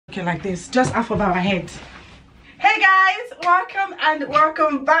Okay, like this, just half of our head. Hey guys,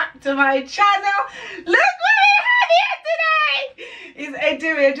 welcome back to my channel. Look what we have here today. It's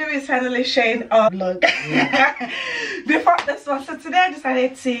is finally sharing a vlog. Before this one, so today I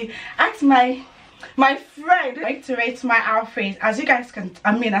decided to ask my friend to rate my outfit. As you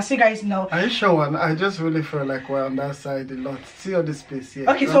guys know. Are you sure? I just really feel like we're on that side a lot. See all this space here.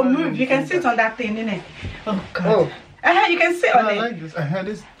 Okay, so move. You can sit on that thing, innit? Oh god. Oh. You can sit on it. I like this. I had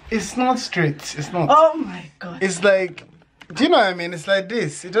this. It's not straight. It's not. Oh my god. It's like, do you know what I mean? It's like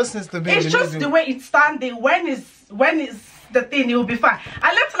this. It just needs to be. It's just the way it's standing. When is the thing? It will be fine.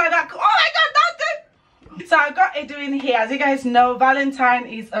 I left it like that. Oh my god, that's it. So I got it doing here. As you guys know, Valentine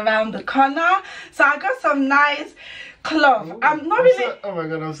is around the corner. So I got some nice clothes. I'm not really. Oh my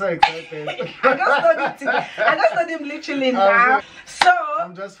god, I'm so excited. I just told him literally now. So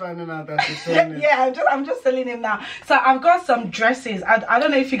I'm just finding out that he's saying it. Yeah, I'm just telling him now. So I've got some dresses. I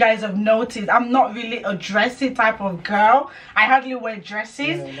don't know if you guys have noticed. I'm not really a dressy type of girl. I hardly wear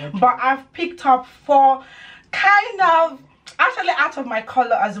dresses, but I've picked up 4 kind of. Actually, out of my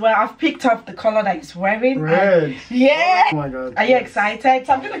color as well. I've picked up the color that he's wearing. Red. Yeah. Oh my god. Are you excited?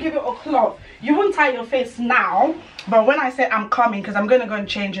 So I'm gonna give you a cloth. You won't tie your face now, but when I said I'm coming, because I'm gonna go and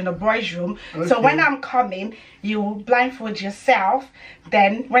change in the boys' room. Okay. So when I'm coming, you blindfold yourself.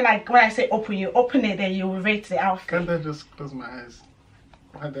 Then when I say open, you open it. Then you will rate the outfit. Can't I just close my eyes?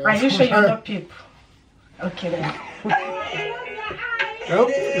 Are you sure you're not peep? Okay then.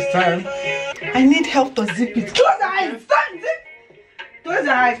 Nope, it's time. I need help to zip it. Close your eyes. Stop zip. Close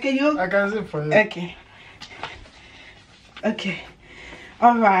your eyes. Can you? I can zip for you. Okay. Okay.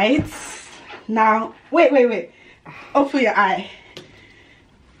 All right. Now, wait. Open your eye.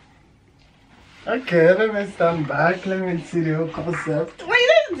 Okay, let me stand back. Let me see the whole concept. Well,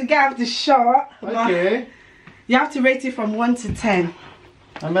 you don't need to get out the shot. Okay. You have to rate it from 1 to 10.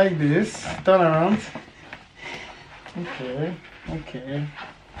 I like this. Turn around. Okay.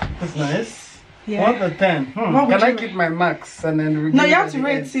 That's nice. Yeah. 1 to 10. Can I keep my marks and then? No, you have to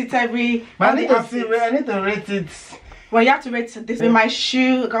rate it every. I need to rate it. Well, you have to rate this. With my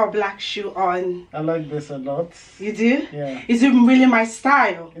shoe, I got a black shoe on. I like this a lot. You do? Yeah. Is it really my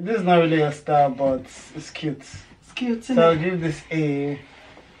style? This is not really a style, but it's cute. It's cute, isn't so it? I'll give this A.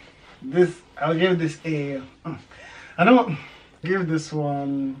 I'll give this A. I don't give this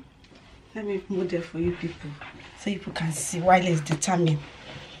one. Let me move it for you people, so people can see while it's determined.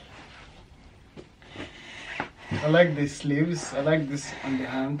 I like the sleeves. I like this on the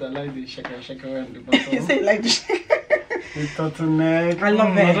hand. I like the shaka on the bottom. You say like this. The turtleneck. I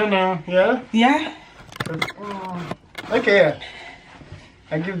love it. I don't know. Yeah? Yeah? Okay, yeah.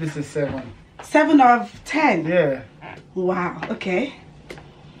 I give this a 7. 7 out of 10? Yeah. Wow, okay.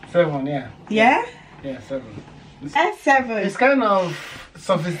 7, yeah. Yeah? Yeah, 7. At 7. It's kind of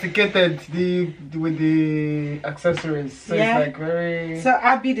sophisticated with the accessories. So yeah. It's like very... So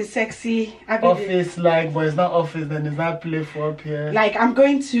Abby the sexy. Office-like, but it's not office, then it's not playful up here. Like I'm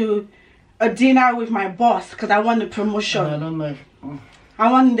going to a dinner with my boss because I want a promotion. I don't know if...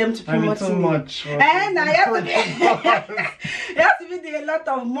 I want them to promote me. Too much. And I have to be... you have to be doing a lot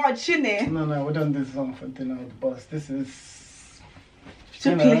of much, innit? No, we don't do something for dinner with the boss. This is...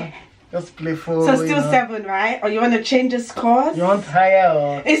 To play. Just playful. So still 7, right? Or you want to change the scores? You want higher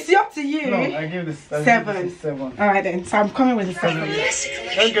or... It's up to you. No, I give this 7. 7. Alright then, so I'm coming with a 7.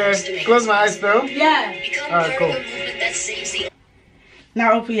 Okay, close my eyes though. Yeah. Alright, cool.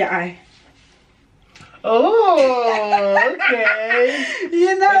 Now open your eye. Oh, okay.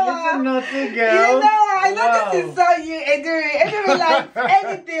 You know what? Naughty girl. You know what? I know this is so you, Eduri like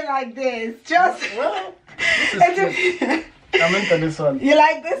anything like this. Just... Well, this is I'm into this one. You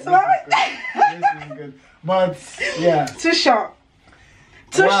like this one? This is good. But, yeah. Too short.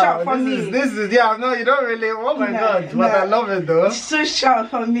 Too short for me. This is, yeah, no, you don't really, oh my god. But I love it though. It's too short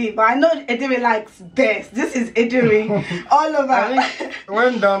for me. But I know Eduri likes this. This is Eduri all over. I think it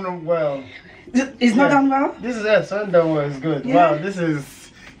went down well. It's not done well? This is it, went down well, it's good. Yeah. Wow,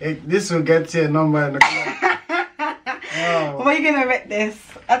 this will get you a number in the club. Wow. What are you gonna rate this?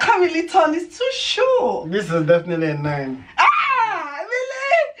 I can't really tell, it's too short. This is definitely a 9. Ah,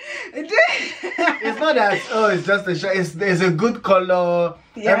 really? It's not that, oh, it's just a short, it's a good color,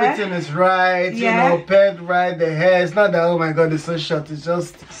 everything is right, you know, paired right, the hair, it's not that, oh my god, it's so short, it's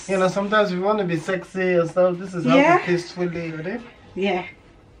just, you know, sometimes we want to be sexy and stuff, this is how to tastefully, ready? Yeah.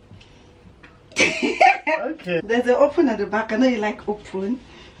 Okay. There's an open at the back, I know you like open.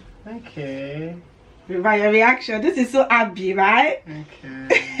 Okay. By your reaction, this is so Abby, right?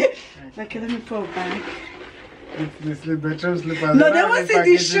 Okay. Okay, let me put it back. The bedroom slipper. No, they won't see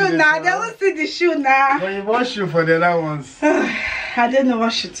the shoe now. They won't see the shoe now. But you want shoe for the other ones. I don't know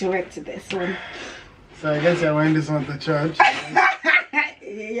what should to wear to this one. So I guess you're wearing this one to church.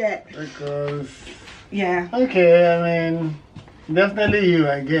 Yeah. Because... Yeah. Okay, I mean, definitely you,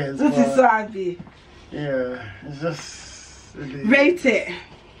 I guess. This is so happy. Yeah, it's just... Rate it.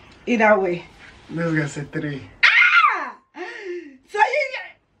 Either way. This guy's a 3. Ah! So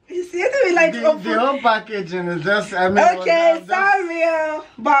you see, it like the whole packaging is just, I mean... Okay, sorry,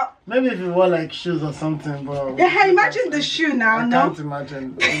 but... Maybe if you wore like shoes or something, but... Yeah, imagine the shoe now, I no? can't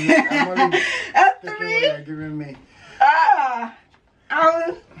imagine. I'm only A 3? what you're giving me. Ah!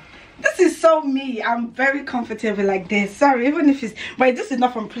 This is so me. I'm very comfortable like this. Sorry, even if it's... But this is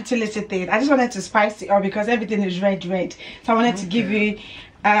not from Prettylittlething. I just wanted to spice it up because everything is red. So I wanted to give you...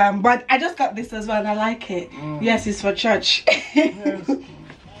 but I just got this as well and I like it. Yes, it's for church. Yes.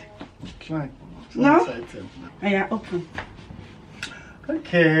 Fine. No? Excited. Oh yeah, open.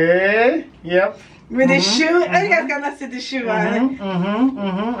 Okay. Yep. With the shoe? You guys cannot see the shoe,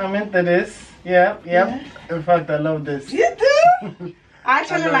 I'm into this. Yep. Yeah. In fact, I love this. You do? I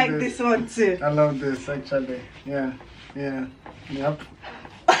actually like this one too. I love this actually. Yeah. Yep. Yeah.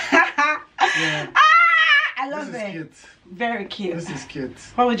 I love this it. Is cute. Very cute. This is cute.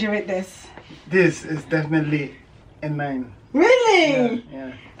 What would you rate this? This is definitely a 9. Really?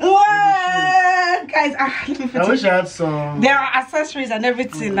 Yeah. What? Guys, let me put I wish I had some. There are accessories and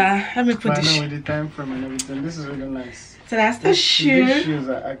everything. Let me put with the time frame and everything. This is really nice. So that's the shoe. These shoes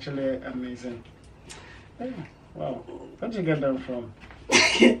are actually amazing. Yeah. Wow. Where'd you get them from?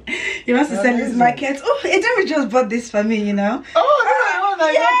 He wants to sell his market. Oh, Ejemi just bought this for me, you know. Oh, no,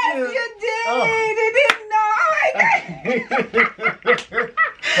 yes, you did. They didn't know.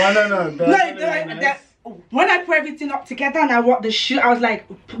 Oh my god. No. When I put everything up together and I wore the shoe, I was like,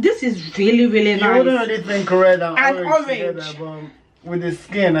 this is really, really nice. You wouldn't really think red and orange. Together, but with the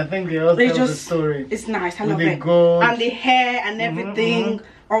skin, I think they all tell the story. It's nice. I with love the it. Gold. And the hair and everything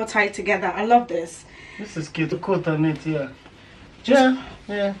all tied together. I love this. This is cute. The coat on it, yeah.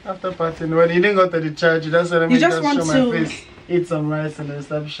 Yeah, after party. When you didn't go to the church, that's what I mean. You just want show my face, eat some rice and then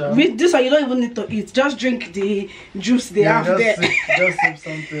stop shower. With this one, you don't even need to eat. Just drink the juice they have there. Just sip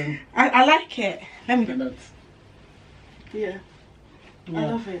something. I like it. Let me get that. Yeah. I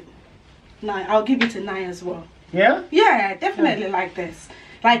love it. 9. I'll give it a 9 as well. Yeah? Yeah, definitely like this.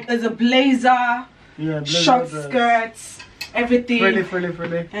 Like as a blazer, short skirts, everything.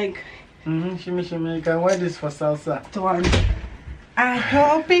 Pretty. Like, shimmy. You can wear this for salsa. The one. I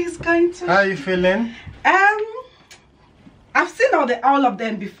hope he's going to. How are you feeling? I've seen all of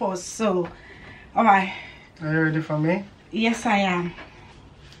them before, so alright. Are you ready for me? Yes, I am.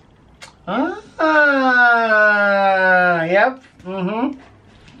 Yep.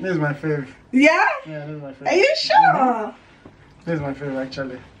 This is my fave. Yeah? Yeah, this is my fave. Are you sure? This is my fave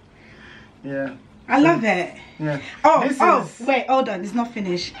actually. Yeah. I love it. Yeah. Wait, hold on, it's not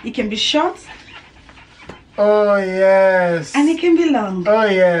finished. It can be short. Oh yes. And it can be long. Oh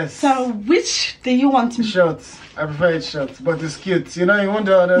yes. So which do you want me? Short. I prefer it short, but it's cute. You know, you want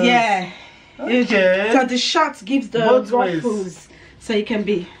the other. Yeah. Okay. So the short gives the ruffles. So it can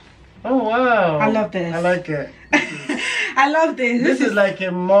be. Oh wow. I love this. I like it. I love this. This is like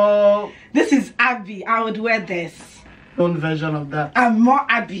a more. This is Abbey. I would wear this. Own version of that. I'm more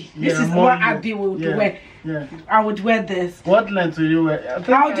Abbey. Yeah, this is more Abbey would wear. Yeah. I would wear this. What length will you wear?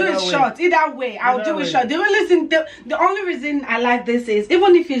 I'll do it short. Either way, I'll do it short. The only reason I like this is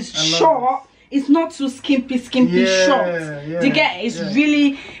even if it's short, it's not too skimpy short. Yeah, Do you get it?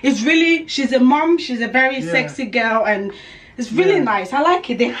 It's really she's a mom, she's a very sexy girl, and it's really nice. I like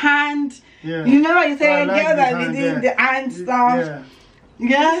it. The hand. Yeah. You know what you say, girl that the hand stuff.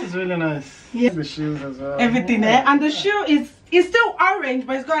 Yeah. This is really nice. Yeah. The shoes as well. Everything there. And the shoe is still orange,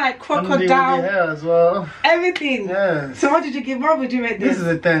 but it's got like crocodile. And the hair as well. Everything. Yes. So what did you give? What would you rate this? This is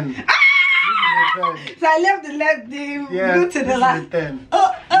a 10. Ah! This is a 10. So I left the go to the left. This is a 10.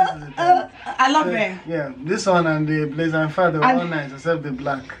 I love it. Yeah. This one and the blazer and fur, they were all nice except the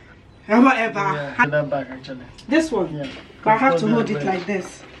black. Whatever. Yeah. That back actually. This one? Yeah. But I have to hold it like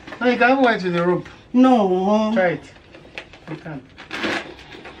this. No, you can't wear it with the rope. No. Try it. You can.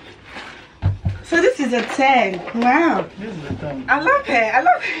 So this is a 10. Wow. This is a 10. I love it. I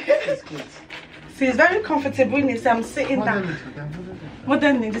love it. It's good. See, it's very comfortable in it. So I'm sitting down.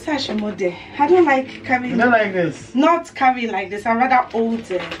 Modern, this is modern. I don't like carrying. You don't like this? Not carrying like this. I rather hold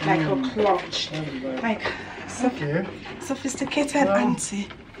it like a clutch. Like sophisticated auntie.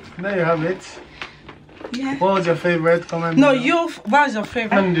 There you have it. Yeah. What was your favorite? Comment No, below. What was your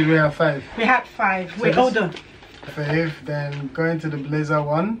favorite? How many did we have? 5. We had 5. So wait, hold on. 5, then going to the blazer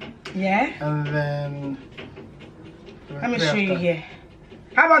one. Yeah. And then let me show you here.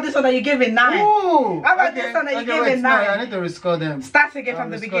 How about this one that you gave it 9? Ooh, How about this one that you gave it 9? I need to rescore them. Start again from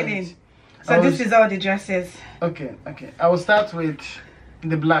the beginning. So this is all the dresses. Okay. I will start with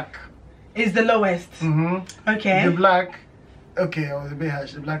the black. Is the lowest. Okay. The black. Okay, I was a bit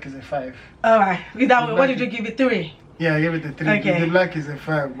harsh. The black is a 5. Alright. That way, what did you give it? 3? Yeah, I gave it a 3. Okay. The black is a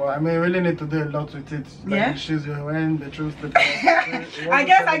 5, but I mean, you really need to do a lot with it. Like the shoes you're wearing, the truth. I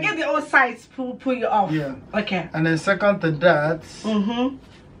guess I get the old sides pull you off. Yeah. Okay. And then second to that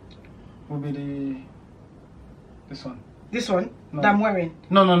will be this one. This one No. that I'm wearing.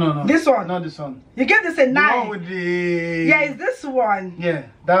 No. This one. Not this one. You gave this a 9. The one with the... Yeah, it's this one. Yeah,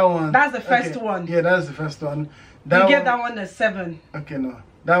 that one. That's the first one. Yeah, that's the first one. You get that one a 7. Okay, no.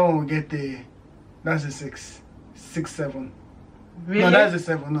 That one will get the... That's a 6. 6, 7. Really? No, that's a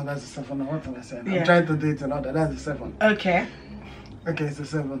 7. No, that's a 7. No, what am I saying? I'm trying to do it in order. That's a 7. Okay. Okay, it's a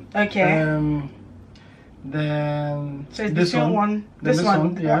 7. Okay. Then... So it's this one. This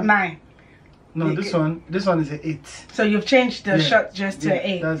one. Yeah. 9. No, this one is an 8. So you've changed the short dress to an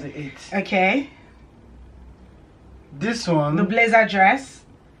 8. That's an 8. Okay. This one... The blazer dress.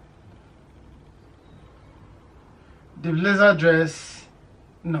 The blazer dress...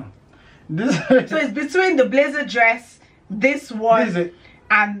 No. This... So it's between the blazer dress, this one, This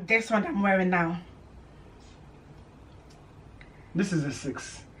and this one I'm wearing now. This is a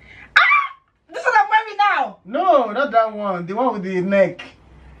 6. Ah! This one I'm wearing now! No, not that one. The one with the neck.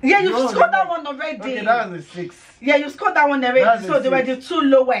 Yeah, you've scored that one already. Okay, that was a 6. Yeah, you scored that one already. So they were the 2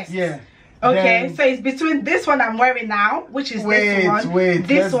 lowest. Yeah. Okay, then, so it's between this one I'm wearing now, which is this one,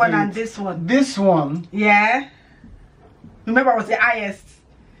 this one, and this one. This one. Yeah. Remember, I was the highest.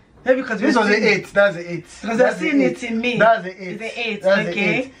 Maybe because this was an 8. That's an 8. Because they're seeing it in me. That's an 8. It's an 8. That's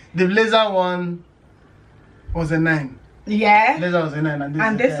okay. An 8. The blazer one was a 9. Yeah. Blazer was a 9,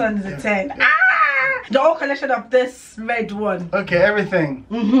 and this one is a 10. Yeah. Ah! The whole collection of this red one. Okay, everything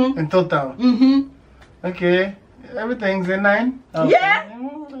in total. Okay, everything's a 9. Okay. Yeah.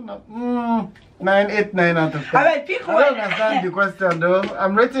 9, 8, 9 out of 10. I mean, pick one. I don't understand the question though.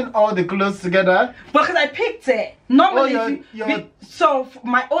 I'm rating all the clothes together. Because I picked it. Normally, so for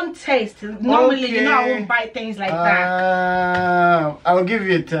my own taste. Normally, you know, I won't buy things like that. I'll give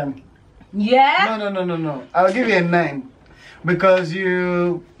you a 10. Yeah? No. I'll give you a 9. Because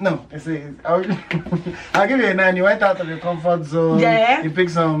you... No, I'll give you a 9. You went out of your comfort zone. Yeah. You picked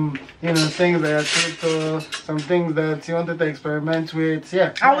some, things that are true to, some things that you wanted to experiment with.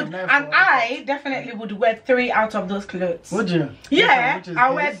 Yeah. I definitely would wear 3 out of those clothes. Would you? Yeah.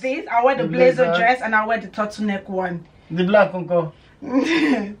 I'll wear this. I'll wear the blazer dress, and I'll wear the turtleneck one. The black uncle.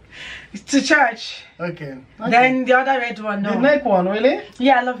 To church. Okay. Then the other red one, no. The neck one, really?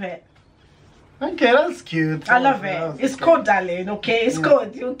 Yeah, I love it. Okay, that's cute. I love it. It's cold, darling. Okay, it's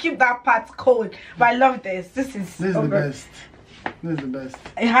cold. You keep that part cold. But I love this. This is the best. This is the best.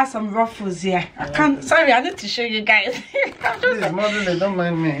 It has some ruffles here. I can't. Sorry, I need to show you guys. Please, mother, don't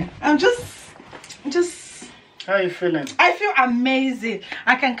mind me. I'm just. How are you feeling? I feel amazing.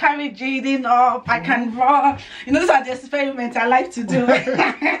 I can carry Jayden up. I can rock. Those are the experiments I like to do.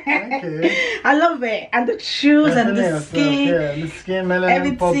 Okay. I love it. And the shoes and the skin. Yeah, the skin, melanin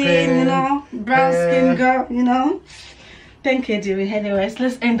everything, popping. brown skin girl, Thank you, dearie. Anyways,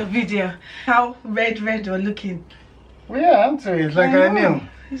 let's end the video. How red we're looking. Well, yeah, I'm sorry. It's like I knew.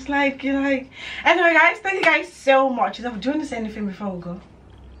 It's like, Anyway, guys, thank you guys so much. Do you want to say anything before we go?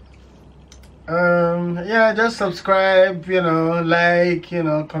 Yeah, just subscribe, like,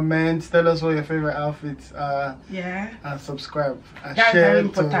 comment, tell us what your favorite outfits are. Yeah. And subscribe. And that's share very it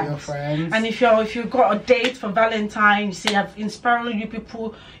important. to your friends. And if you got a date for Valentine's, I've inspired you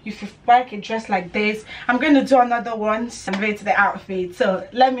people. If you like a dress like this, I'm going to do another one and rate the outfit. So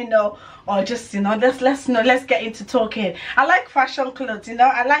let me know, or just let's get into talking. I like fashion clothes,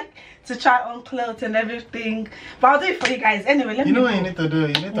 I like to try on clothes and everything, but I'll do it for you guys anyway. Let me know what you need to do. You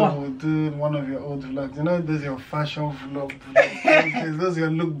need to do one of your old vlogs. Those your fashion vlog. Those your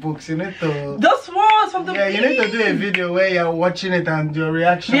lookbooks. You need to. Those ones from the. Yeah, you need to do a video where you're watching it and your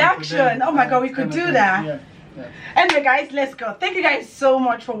reaction. Oh my god, we could do that. Yeah. Anyway, guys, let's go. Thank you guys so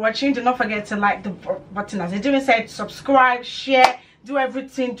much for watching. Do not forget to like the button, as Jayden said, subscribe, share, do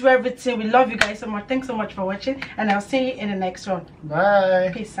everything. We love you guys so much. Thanks so much for watching, and I'll see you in the next one.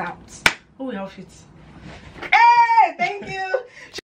 Bye. Peace out. Oh, we outfits. Hey, thank you.